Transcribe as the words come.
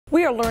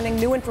We are learning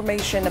new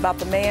information about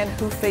the man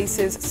who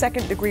faces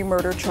second-degree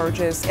murder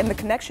charges in the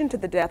connection to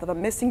the death of a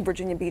missing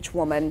Virginia Beach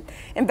woman.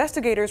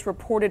 Investigators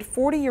reported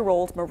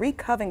 40-year-old Marie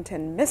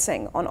Covington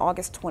missing on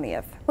August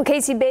 20th. Well,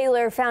 Casey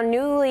Baylor found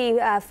newly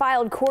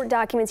filed court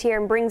documents here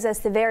and brings us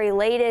the very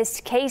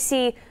latest.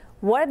 Casey,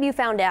 what have you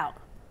found out?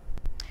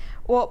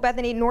 Well,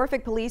 Bethany,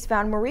 Norfolk police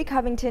found Marie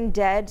Covington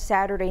dead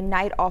Saturday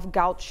night off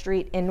Galt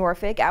Street in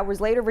Norfolk. Hours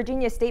later,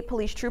 Virginia State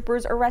Police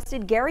troopers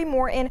arrested Gary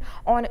Morton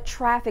on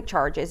traffic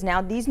charges.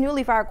 Now, these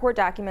newly filed court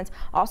documents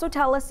also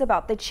tell us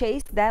about the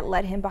chase that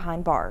led him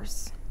behind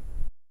bars.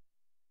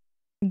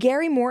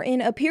 Gary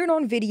Morton appeared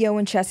on video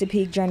in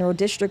Chesapeake General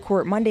District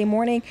Court Monday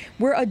morning,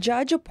 where a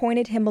judge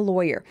appointed him a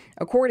lawyer.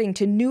 According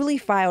to newly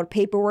filed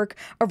paperwork,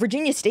 a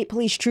Virginia State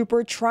Police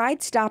trooper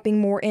tried stopping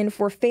Morton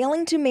for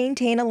failing to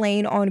maintain a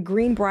lane on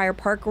Greenbrier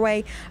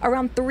Parkway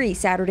around 3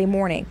 Saturday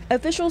morning.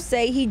 Officials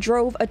say he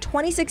drove a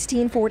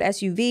 2016 Ford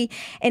SUV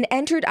and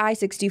entered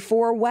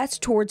I-64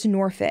 west towards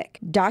Norfolk.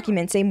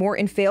 Documents say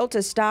Morton failed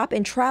to stop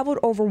and traveled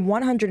over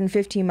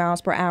 115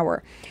 miles per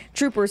hour.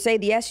 Troopers say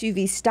the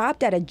SUV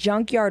stopped at a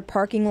junkyard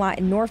parking lot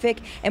in Norfolk,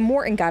 and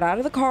Morton got out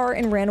of the car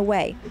and ran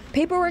away.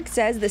 Paperwork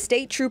says the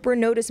state trooper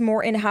noticed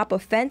Morton hop a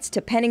fence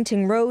to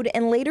Pennington Road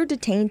and later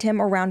detained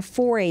him around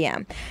 4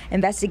 a.m.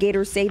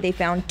 Investigators say they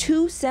found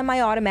 2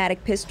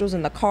 semi-automatic pistols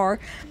in the car,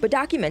 but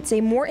documents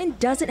say Morton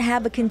doesn't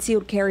have a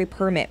concealed carry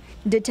permit.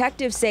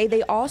 Detectives say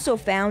they also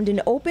found an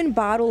open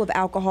bottle of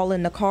alcohol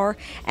in the car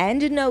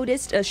and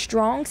noticed a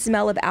strong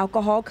smell of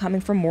alcohol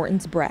coming from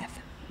Morton's breath.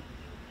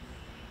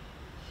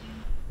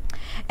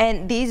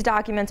 And these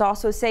documents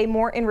also say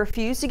Morton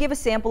refused to give a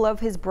sample of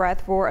his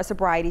breath for a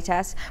sobriety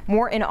test.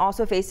 Morton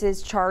also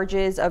faces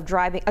charges of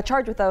driving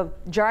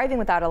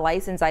without a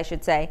license, I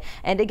should say.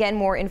 And again,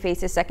 Morton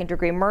faces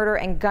second-degree murder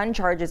and gun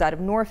charges out of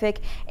Norfolk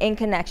in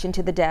connection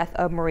to the death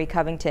of Marie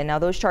Covington. Now,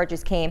 those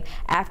charges came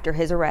after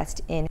his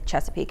arrest in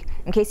Chesapeake.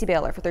 And Casey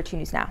Baylor for 13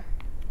 News Now.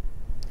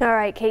 All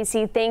right,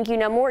 Casey, thank you.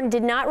 Now, Morton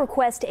did not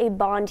request a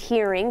bond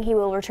hearing. He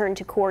will return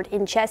to court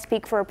in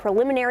Chesapeake for a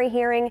preliminary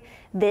hearing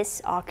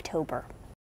this October.